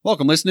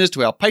Welcome, listeners,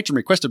 to our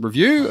patron-requested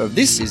review of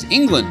This Is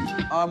England.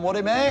 I'm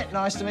Woody, mate.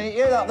 Nice to meet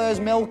you. That there's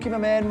Milky, my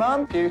main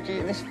man. Pukey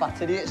eating this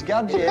fat idiot's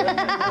gadget.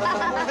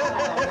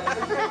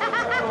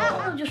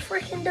 I'll just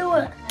freaking do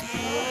it.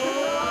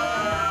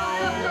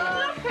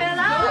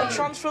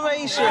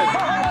 Transformation.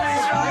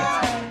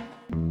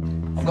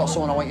 I've got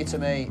someone I want you to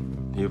meet.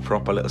 You a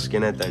proper little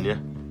skinhead then, yeah?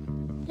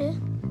 Yeah.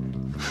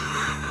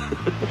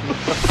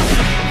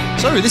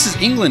 So, This Is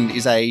England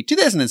is a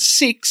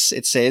 2006,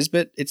 it says,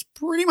 but it's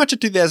pretty much a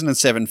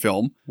 2007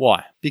 film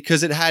Why?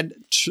 because it had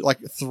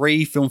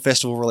 3 film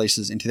festival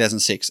releases in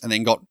 2006 and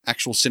then got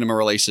actual cinema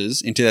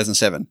releases in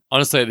 2007.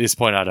 Honestly, at this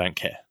point, I don't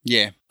care.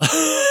 Yeah.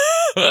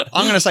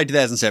 I'm going to say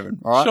 2007,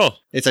 all right? Sure.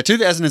 It's a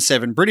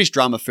 2007 British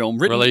drama film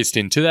Released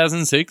in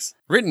 2006.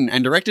 written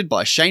and directed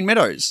by Shane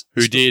Meadows.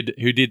 Who did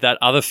that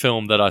other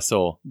film that I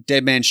saw?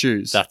 Dead Man's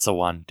Shoes. That's the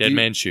one. Dead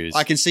Man's Shoes.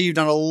 I can see you've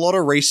done a lot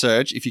of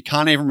research if you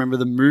can't even remember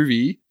the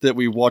movie that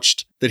we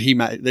watched that he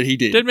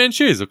did. Dead Man's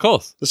Shoes, of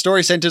course. The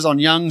story centres on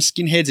young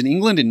skinheads in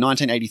England in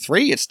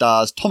 1983. It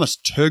stars Thomas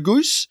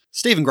Turgoose,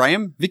 Stephen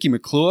Graham, Vicky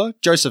McClure,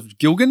 Joseph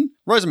Gilgan,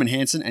 Rosamund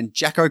Hanson, and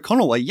Jack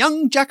O'Connell, a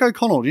young Jack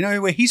O'Connell. Do you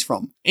know where he's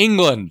from?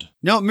 England.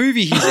 You know what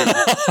movie he's in?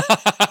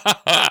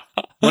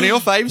 One of your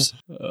faves?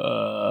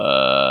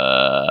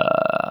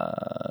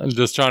 I'm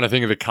just trying to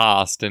think of the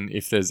cast and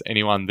if there's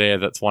anyone there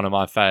that's one of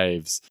my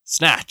faves.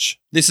 Snatch.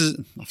 This is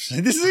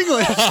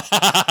England.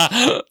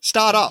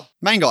 Start Up.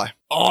 Main guy.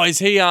 Oh, is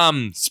he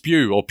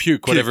Spew or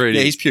Puke, whatever it is?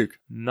 Yeah, he's Puke.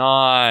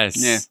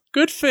 Nice. Yeah.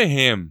 Good for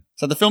him.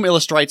 So the film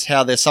illustrates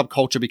how their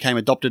subculture became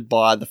adopted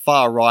by the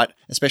far right,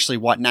 especially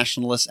white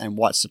nationalists and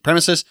white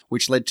supremacists,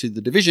 which led to the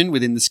division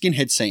within the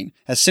skinhead scene.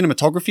 Has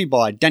cinematography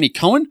by Danny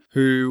Cohen,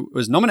 who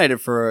was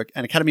nominated for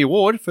an Academy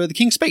Award for The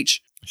King's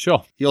Speech.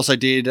 Sure. He also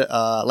did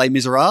Les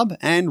Miserables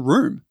and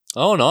Room.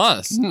 Oh,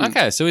 nice.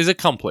 Okay, so he's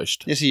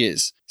accomplished. Yes, he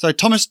is. So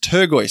Thomas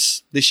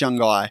Turgoise, this young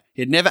guy,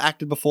 he had never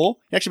acted before.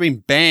 He'd actually been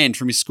banned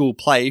from his school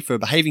play for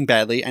behaving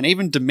badly and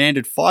even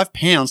demanded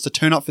 £5 to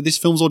turn up for this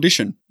film's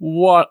audition.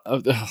 What?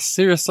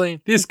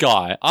 Seriously? This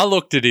guy, I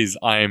looked at his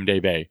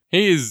IMDb.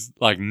 He is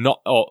like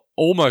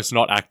almost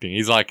not acting.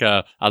 He's like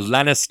a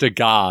Lannister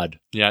guard.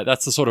 Yeah,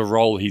 that's the sort of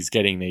role he's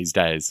getting these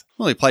days.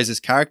 Well, he plays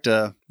this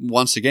character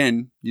once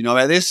again. You know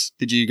about this?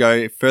 Did you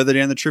go further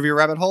down the trivia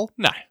rabbit hole?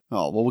 No.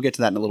 Oh, well, we'll get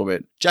to that in a little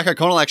bit. Jack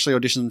O'Connell actually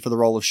auditioned for the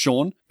role of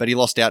Sean, but he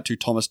lost out to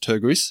Thomas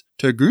Turgoose.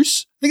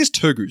 Turgoose? I think it's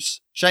Turgoose.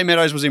 Shane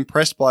Meadows was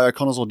impressed by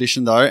O'Connell's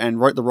audition, though,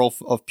 and wrote the role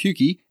of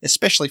Pukey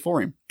especially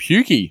for him.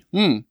 Pukey.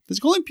 Does he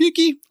call him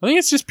Pukey? I think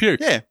it's just Puke.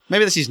 Yeah,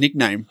 maybe that's his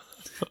nickname.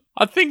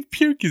 I think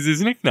Puke is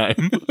his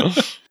nickname.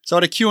 So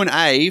at a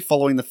Q&A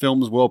following the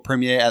film's world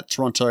premiere at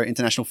Toronto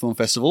International Film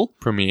Festival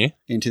Premiere.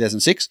 in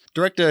 2006,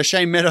 director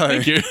Shane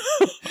Meadows Thank you.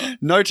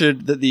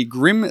 noted that the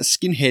grim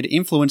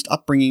skinhead-influenced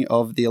upbringing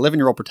of the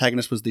 11-year-old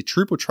protagonist was the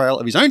true portrayal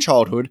of his own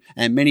childhood,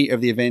 and many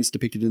of the events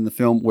depicted in the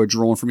film were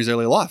drawn from his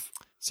early life.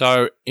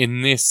 So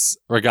in this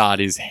regard,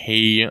 is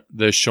he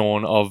the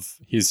Sean of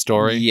his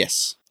story?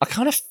 Yes. I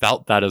kind of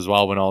felt that as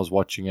well when I was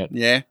watching it.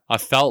 Yeah. I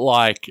felt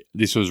like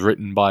this was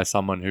written by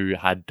someone who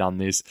had done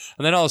this.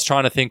 And then I was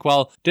trying to think,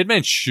 well, Dead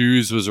Man's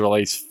Shoes was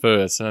released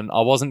first, and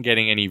I wasn't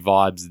getting any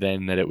vibes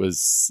then that it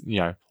was,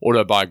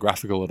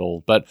 autobiographical at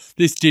all. But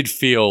this did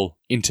feel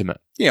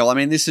intimate. Yeah, well, I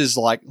mean, this is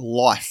like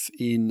life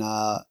in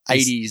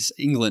 80s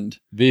England.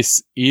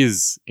 This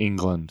is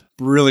England.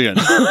 Brilliant.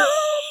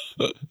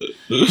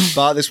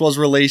 But this was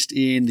released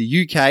in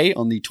the UK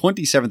on the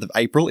 27th of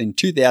April in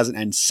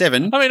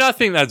 2007. I mean, I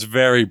think that's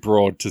very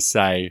broad to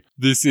say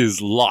this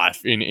is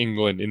life in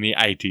England in the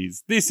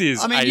 80s. This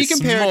is you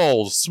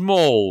compare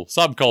small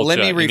subculture. Let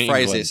me in rephrase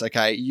England. this,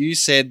 okay? You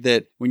said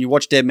that when you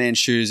watch Dead Man's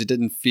Shoes, it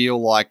didn't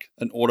feel like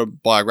an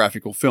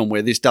autobiographical film,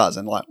 where this does.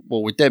 And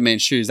with Dead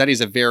Man's Shoes, that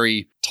is a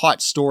very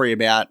tight story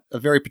about a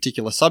very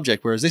particular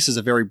subject, whereas this is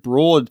a very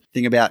broad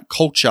thing about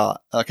culture,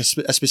 like a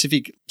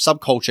specific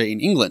subculture in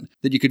England,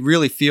 that you could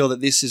really feel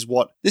that this is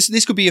what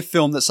this could be a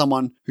film that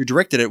someone who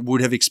directed it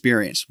would have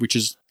experienced, which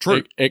is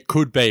true. It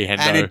could be, Hendo.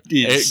 And it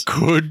is. It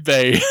could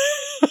be.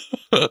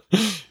 So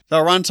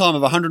a runtime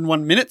of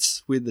 101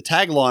 minutes with the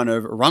tagline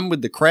of "Run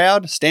with the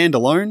crowd, stand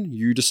alone,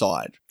 you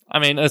decide." I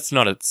mean, it's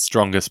not its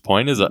strongest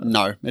point, is it?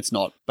 No, it's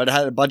not. But it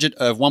had a budget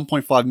of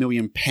 £1.5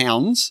 million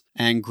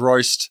and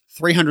grossed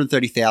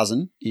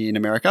 $330,000 in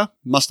America.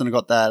 Mustn't have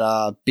got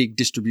that big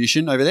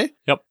distribution over there.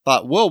 Yep.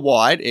 But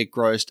worldwide, it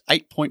grossed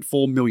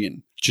 $8.4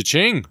 million.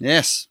 Cha-ching.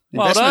 Yes.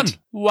 Well done.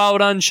 Investment. Well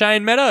done,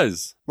 Shane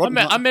Meadows. Rob-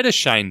 I met a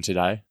Shane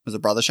today. Was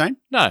it Brother Shane?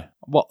 No.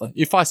 Well,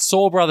 if I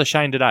saw Brother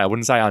Shane today, I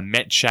wouldn't say I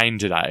met Shane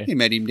today. You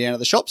met him down at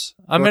the shops.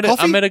 I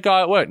met a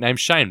guy at work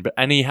named Shane,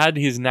 and he had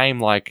his name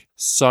like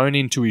sewn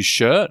into his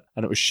shirt,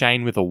 and it was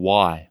Shane with a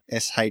Y.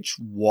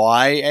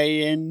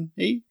 Shayane?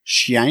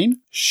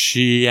 Shane?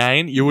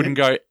 Shane? You wouldn't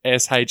go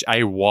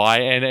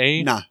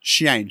Shayne? Nah,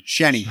 Shane.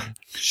 Shani.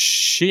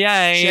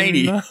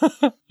 Shane.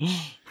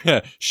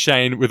 Yeah,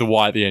 Shane with a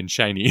Y at the end,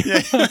 Shaney.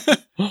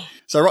 Yeah.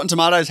 So Rotten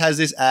Tomatoes has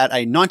this at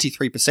a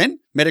 93%.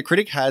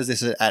 Metacritic has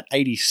this at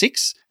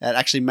 86. That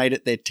actually made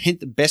it their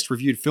 10th best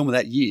reviewed film of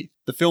that year.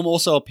 The film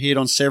also appeared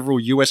on several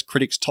US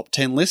critics' top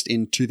 10 list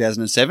in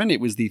 2007. It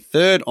was the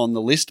 3rd on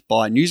the list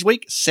by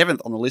Newsweek, 7th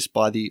on the list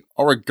by the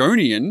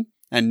Oregonian,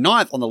 and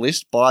 9th on the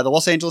list by the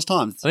Los Angeles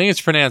Times. I think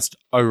it's pronounced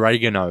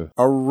oregano.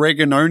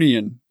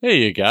 Oregononian. There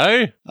you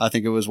go. I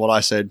think it was what I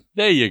said.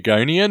 There you go,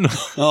 Nian.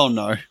 Oh,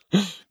 no.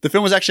 The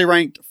film was actually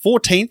ranked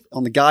 14th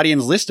on the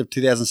Guardian's list of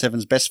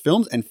 2007's best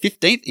films and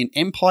 15th in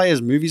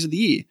Empire's Movies of the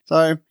Year.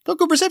 So, got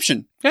good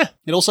reception. Yeah.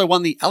 It also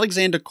won the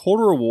Alexander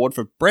Calder Award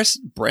for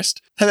Best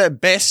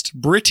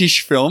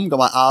British Film, got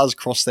my R's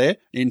crossed there,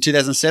 in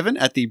 2007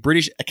 at the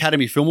British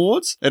Academy Film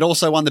Awards. It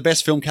also won the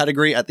Best Film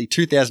category at the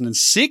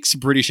 2006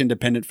 British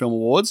Independent Film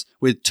Awards,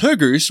 with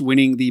Turgoose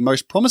winning the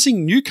Most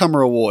Promising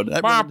Newcomer Award.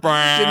 That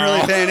didn't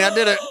really pan out,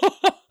 did it?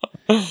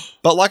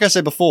 But like I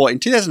said before, in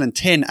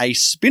 2010, a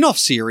spin-off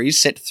series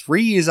set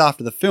 3 years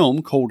after the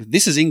film called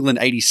This Is England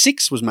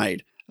 86 was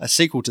made. A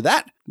sequel to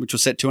that, which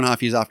was set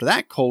 2.5 years after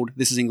that, called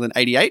This Is England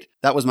 88,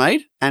 that was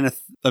made. And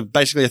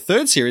basically a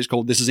third series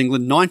called This Is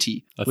England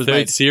 90 was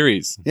made.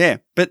 Series. Yeah,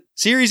 but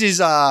series is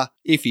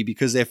iffy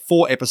because they're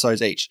 4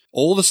 episodes each.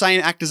 All the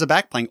same actors are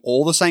back playing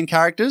all the same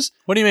characters.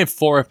 What do you mean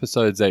 4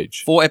 episodes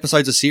each? 4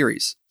 episodes a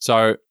series.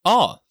 So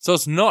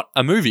it's not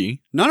a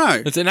movie.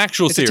 No. It's an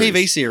actual It's series. a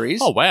TV series.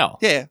 Oh, wow.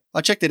 Yeah,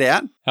 I checked it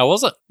out. How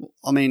was it?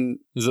 I mean,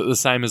 Is it the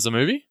same as the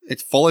movie?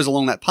 it follows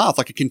along that path.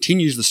 Like, it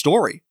continues the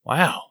story.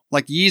 Wow.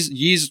 Like, years and I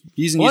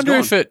years wonder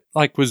gone. if it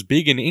was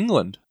big in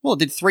England. Well, it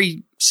did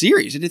 3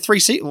 series. It did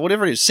 3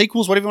 whatever it is,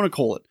 sequels, whatever you want to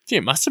call it. Gee,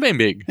 it must have been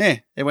big. Yeah,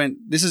 it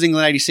went, This Is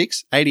England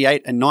 86,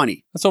 88, and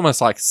 90. That's almost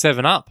like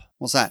 7 Up.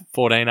 What's that?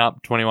 14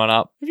 Up, 21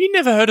 Up. Have you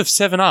never heard of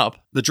 7 Up?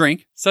 The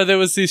drink. So there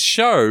was this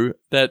show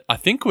that I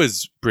think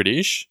was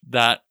British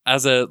that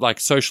as a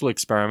social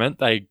experiment,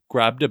 they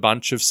grabbed a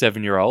bunch of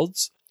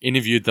 7-year-olds,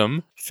 interviewed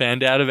them,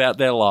 found out about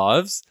their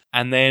lives,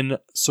 and then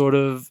sort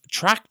of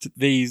tracked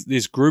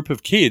this group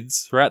of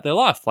kids throughout their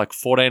life, like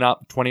 14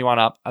 up, 21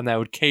 up, and they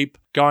would keep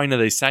going to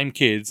these same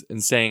kids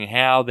and seeing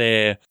how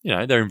their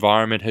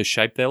environment has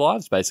shaped their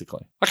lives,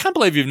 basically. I can't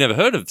believe you've never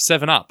heard of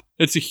 7 Up.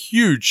 It's a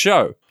huge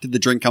show. Did the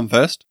drink come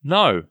first?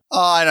 No. Oh,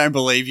 I don't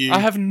believe you. I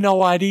have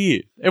no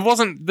idea.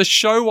 The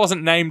show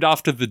wasn't named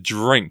after the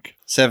drink.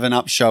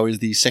 7-Up show is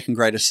the second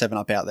greatest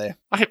 7-Up out there.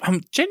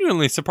 I'm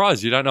genuinely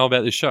surprised you don't know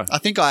about this show. I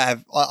think I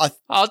have.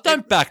 Oh,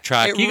 don't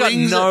backtrack. You got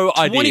no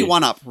idea.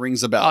 21-Up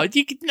rings a bell. Oh,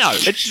 no.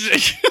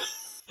 It's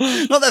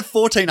Not that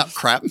 14-Up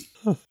crap.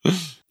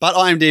 But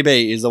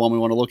IMDb is the one we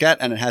want to look at,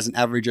 and it has an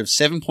average of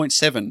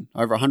 7.7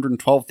 over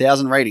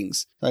 112,000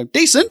 ratings. So,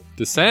 decent.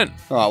 Descent.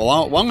 All right,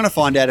 well, I'm going to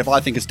find out if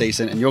I think it's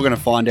decent, and you're going to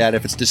find out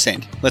if it's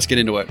Descent. Let's get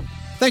into it.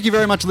 Thank you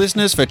very much,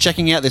 listeners, for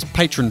checking out this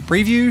patron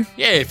preview.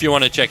 Yeah, if you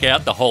want to check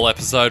out the whole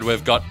episode,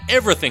 we've got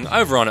everything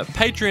over on at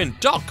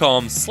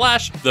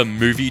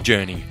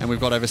patreon.com/themoviejourney. And we've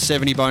got over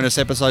 70 bonus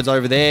episodes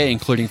over there,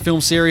 including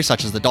film series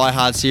such as the Die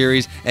Hard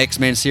series,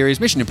 X-Men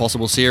series, Mission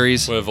Impossible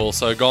series. We've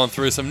also gone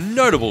through some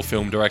notable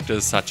film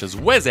directors such as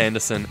Wes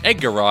Anderson,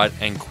 Edgar Wright,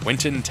 and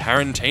Quentin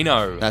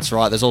Tarantino. That's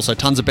right, there's also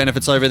tons of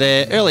benefits over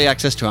there. Early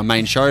access to our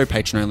main show,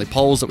 patron-only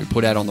polls that we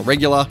put out on the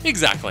regular.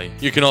 Exactly.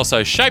 You can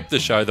also shape the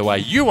show the way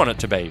you want it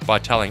to be by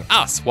telling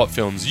us what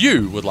films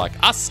you would like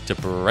us to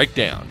break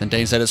down. And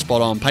Dean said it's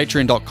spot on.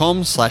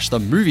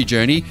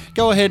 Patreon.com/themoviejourney.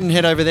 Go ahead and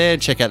head over there,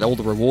 check out all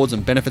the rewards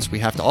and benefits we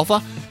have to offer,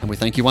 and we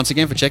thank you once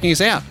again for checking us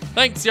out.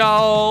 Thanks,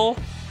 y'all.